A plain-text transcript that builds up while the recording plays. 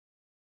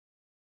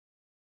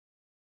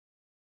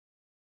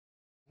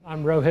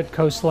I'm Rohit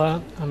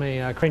Khosla. I'm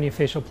a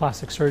craniofacial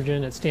plastic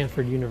surgeon at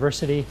Stanford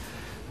University.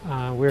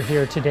 We're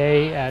here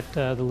today at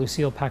the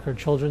Lucile Packard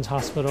Children's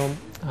Hospital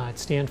at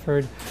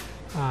Stanford.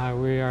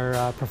 We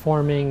are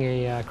performing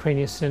a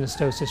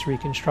craniosynsytosis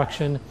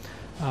reconstruction.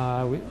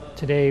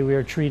 Today we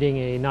are treating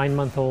a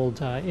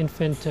 9-month-old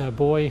infant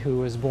boy who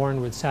was born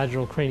with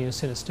sagittal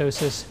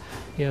craniosynostosis.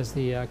 He has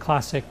the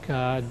classic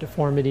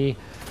deformity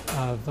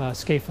of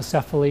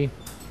scaphocephaly,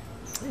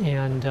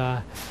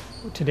 and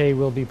today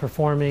we'll be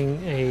performing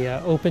a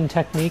open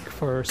technique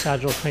for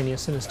sagittal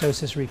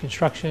craniosynostosis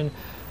reconstruction,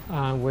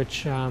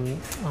 which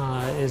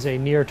is a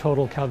near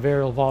total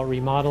Calvarial vault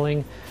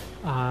remodeling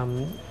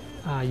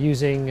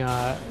using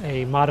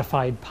a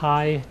modified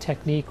pie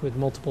technique with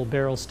multiple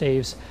barrel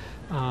staves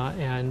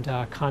and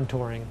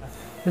contouring.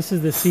 This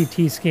is the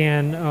CT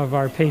scan of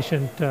our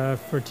patient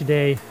for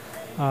today.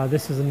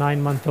 This is a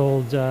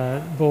 9-month-old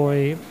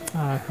boy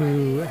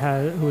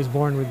who was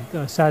born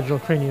with sagittal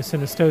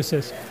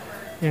craniosynostosis.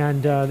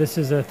 And this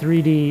is a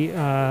 3D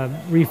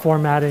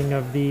reformatting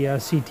of the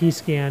CT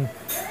scan.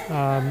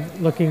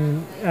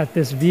 Looking at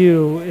this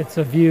view, it's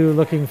a view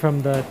looking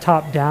from the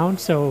top down,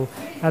 so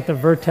at the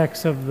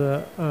vertex of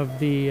the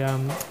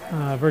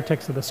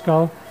vertex of the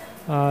skull.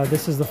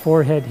 This is the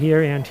forehead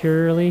here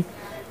anteriorly,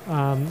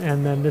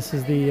 and then this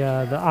is the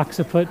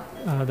occiput,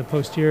 the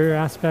posterior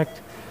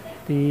aspect,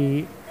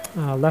 the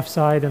left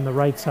side and the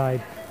right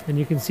side. And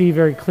you can see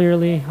very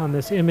clearly on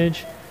this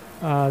image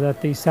that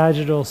the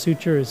sagittal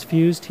suture is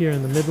fused here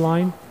in the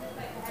midline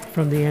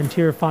from the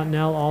anterior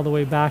fontanelle all the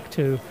way back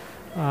to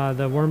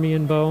the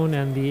Wormian bone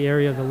and the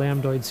area of the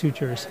lambdoid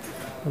sutures.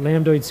 The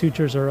lambdoid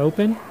sutures are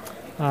open,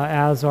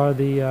 as are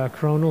the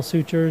coronal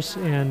sutures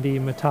and the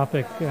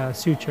metopic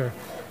suture.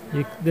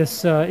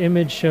 This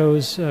image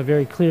shows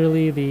very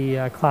clearly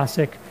the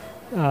classic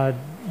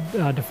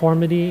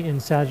deformity in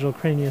sagittal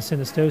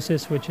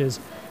craniosynostosis, which is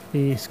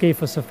the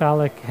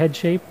scaphocephalic head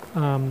shape,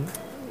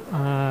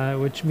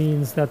 which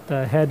means that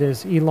the head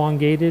is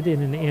elongated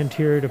in an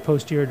anterior to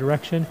posterior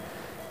direction.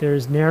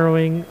 There's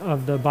narrowing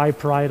of the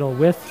biparietal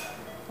width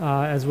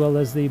as well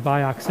as the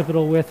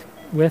bioccipital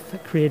width,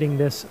 creating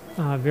this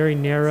very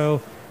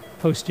narrow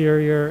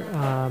posterior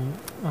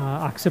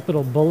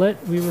occipital bullet,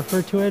 we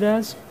refer to it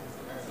as,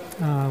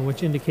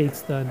 which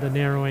indicates the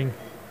narrowing,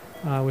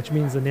 which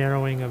means the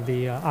narrowing of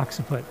the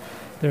occiput.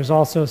 There's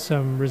also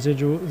some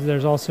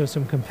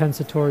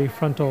compensatory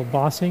frontal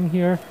bossing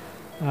here,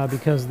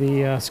 because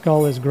the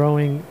skull is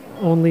growing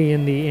only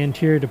in the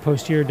anterior to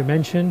posterior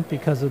dimension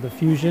because of the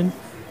fusion.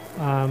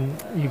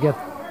 You get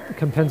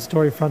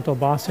compensatory frontal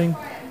bossing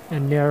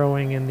and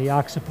narrowing in the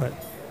occiput.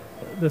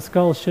 The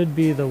skull should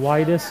be the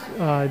widest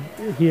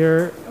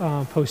here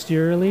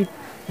posteriorly,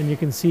 and you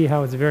can see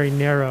how it's very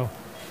narrow.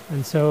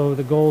 And so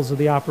the goals of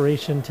the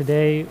operation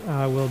today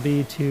will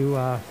be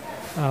to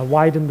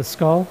widen the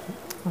skull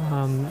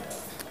and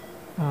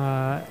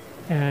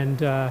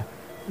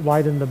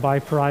widen the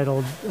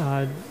biparietal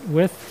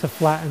width to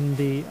flatten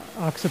the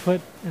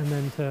occiput, and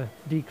then to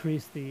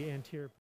decrease the anterior.